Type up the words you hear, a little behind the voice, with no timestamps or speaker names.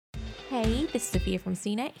Hey, this is Sophia from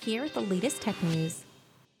CNET here with the latest tech news.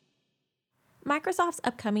 Microsoft's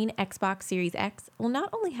upcoming Xbox Series X will not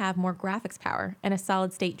only have more graphics power and a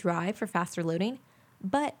solid-state drive for faster loading,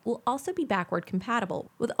 but will also be backward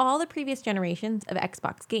compatible with all the previous generations of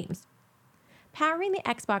Xbox games. Powering the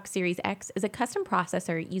Xbox Series X is a custom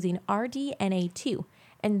processor using RDNA2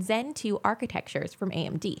 and Zen 2 architectures from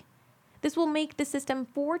AMD. This will make the system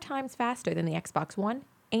 4 times faster than the Xbox One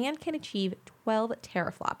and can achieve 12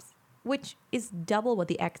 teraflops, which is double what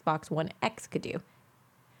the Xbox One X could do.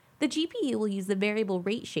 The GPU will use the variable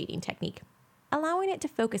rate shading technique, allowing it to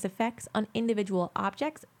focus effects on individual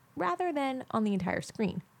objects rather than on the entire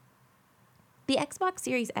screen. The Xbox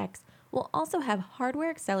Series X will also have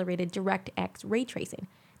hardware-accelerated DirectX ray tracing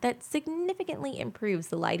that significantly improves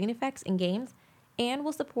the lighting effects in games and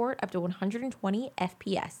will support up to 120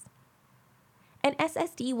 FPS. An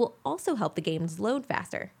SSD will also help the games load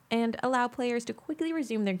faster and allow players to quickly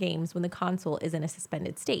resume their games when the console is in a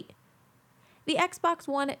suspended state. The Xbox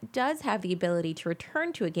One does have the ability to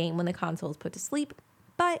return to a game when the console is put to sleep,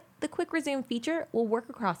 but the quick resume feature will work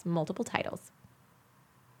across multiple titles.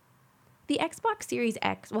 The Xbox Series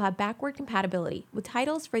X will have backward compatibility with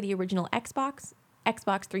titles for the original Xbox,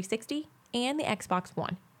 Xbox 360, and the Xbox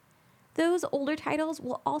One. Those older titles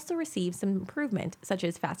will also receive some improvement, such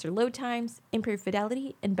as faster load times, improved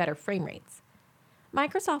fidelity, and better frame rates.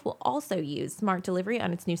 Microsoft will also use smart delivery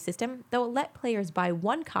on its new system that will let players buy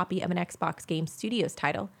one copy of an Xbox Game Studios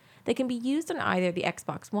title that can be used on either the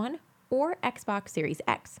Xbox One or Xbox Series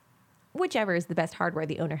X, whichever is the best hardware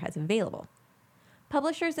the owner has available.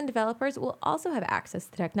 Publishers and developers will also have access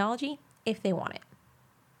to technology if they want it.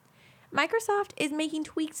 Microsoft is making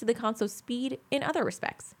tweaks to the console's speed in other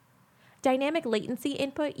respects. Dynamic latency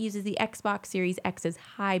input uses the Xbox Series X's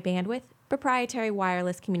high bandwidth, proprietary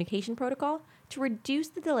wireless communication protocol to reduce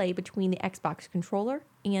the delay between the Xbox controller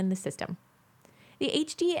and the system. The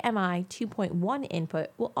HDMI 2.1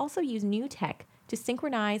 input will also use new tech to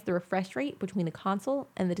synchronize the refresh rate between the console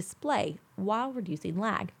and the display while reducing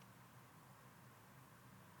lag.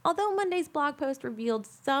 Although Monday's blog post revealed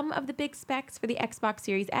some of the big specs for the Xbox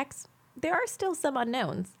Series X, there are still some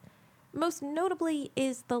unknowns. Most notably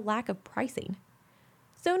is the lack of pricing.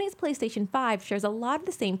 Sony's PlayStation 5 shares a lot of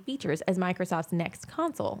the same features as Microsoft's next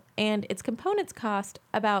console, and its components cost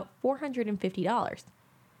about $450.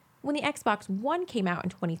 When the Xbox One came out in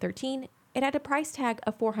 2013, it had a price tag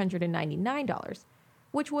of $499,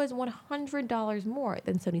 which was $100 more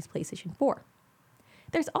than Sony's PlayStation 4.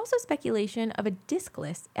 There's also speculation of a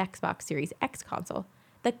diskless Xbox Series X console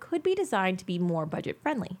that could be designed to be more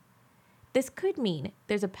budget-friendly. This could mean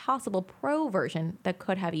there's a possible Pro version that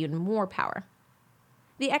could have even more power.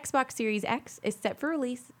 The Xbox Series X is set for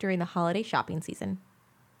release during the holiday shopping season.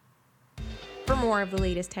 For more of the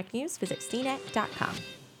latest tech news, visit cnet.com.